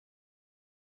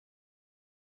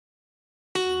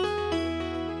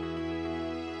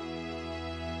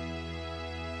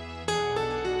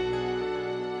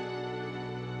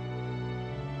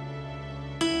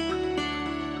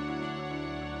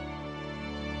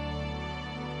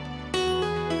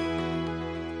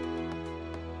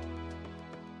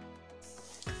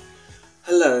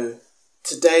Hello,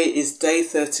 today is day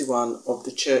 31 of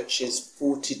the Church's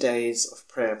 40 Days of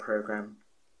Prayer programme.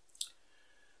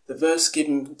 The verse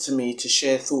given to me to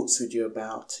share thoughts with you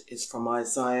about is from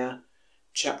Isaiah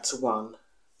chapter 1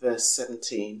 verse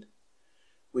 17,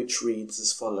 which reads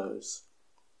as follows.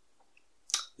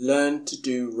 Learn to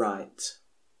do right,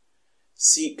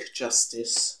 seek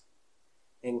justice,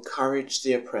 encourage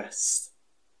the oppressed,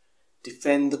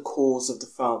 defend the cause of the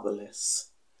fatherless,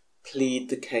 plead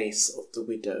the case of the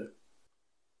widow.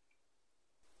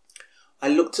 I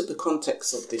looked at the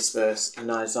context of this verse in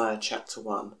Isaiah chapter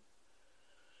 1.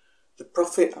 The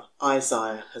prophet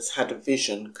Isaiah has had a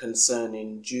vision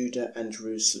concerning Judah and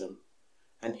Jerusalem,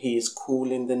 and he is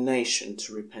calling the nation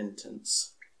to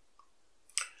repentance.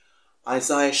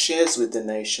 Isaiah shares with the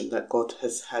nation that God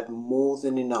has had more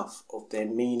than enough of their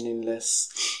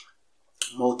meaningless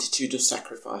multitude of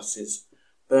sacrifices,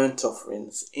 burnt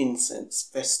offerings, incense,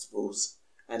 festivals,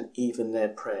 and even their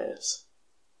prayers.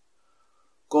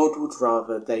 God would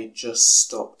rather they just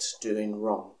stopped doing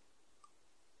wrong.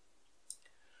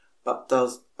 But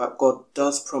God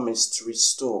does promise to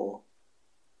restore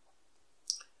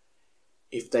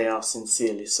if they are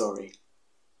sincerely sorry.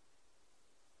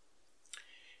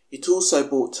 It also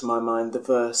brought to my mind the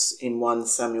verse in 1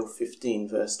 Samuel 15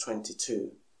 verse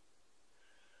 22.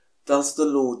 Does the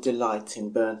Lord delight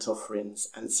in burnt offerings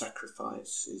and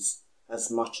sacrifices as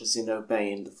much as in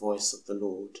obeying the voice of the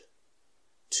Lord?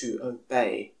 To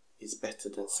obey is better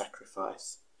than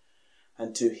sacrifice,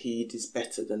 and to heed is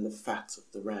better than the fat of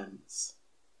the rams.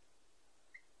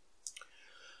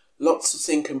 Lots to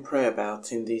think and pray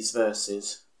about in these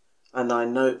verses, and I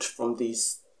note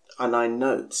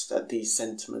that these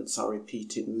sentiments are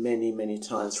repeated many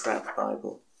times throughout the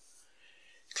Bible.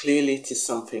 Clearly it is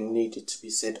something needed to be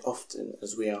said often,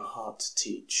 as we are hard to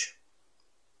teach.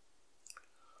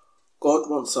 God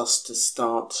wants us to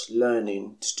start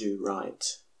learning to do right,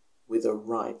 with a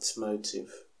right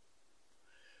motive.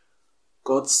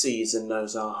 God sees and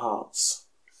knows our hearts.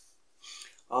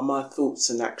 Are my thoughts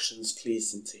and actions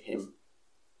pleasing to him?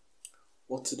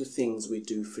 What are the things we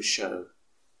do for show?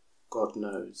 God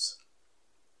knows.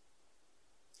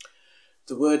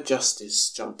 The word justice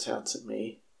jumped out at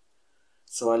me,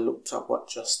 so I looked up what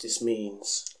justice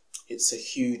means. It's a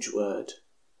huge word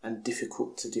and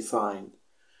difficult to define,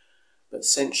 but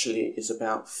essentially it is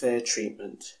about fair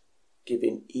treatment,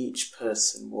 giving each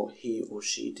person what he or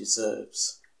she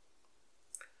deserves.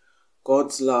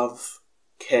 God's love,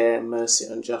 care, mercy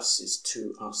and justice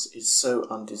to us is so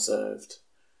undeserved,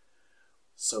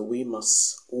 so we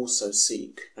must also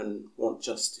seek and want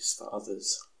justice for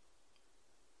others.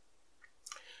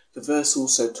 The verse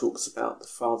also talks about the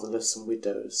fatherless and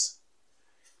widows.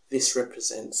 This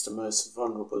represents the most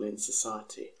vulnerable in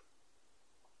society.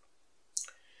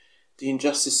 The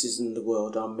injustices in the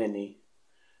world are many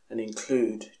and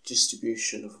include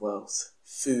distribution of wealth,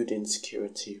 food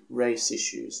insecurity, race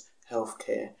issues,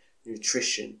 healthcare,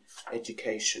 nutrition,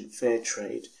 education, fair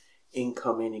trade,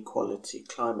 income inequality,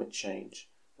 climate change,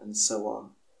 and so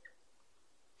on.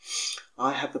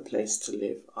 I have a place to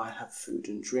live, I have food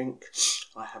and drink,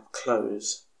 I have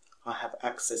clothes, I have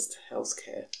access to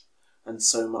healthcare, and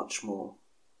so much more.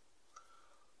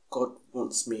 God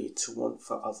wants me to want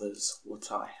for others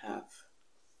what I have.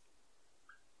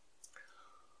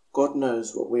 God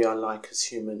knows what we are like as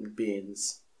human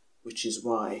beings, which is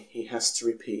why he has to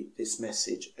repeat this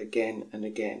message again and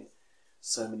again,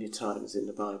 so many times in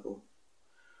the Bible.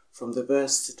 From the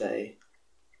verse today,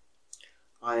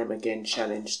 I am again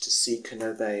challenged to seek and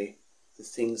obey the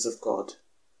things of God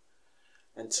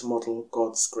and to model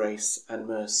God's grace and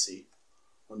mercy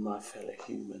on my fellow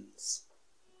humans.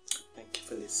 Thank you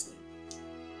for listening.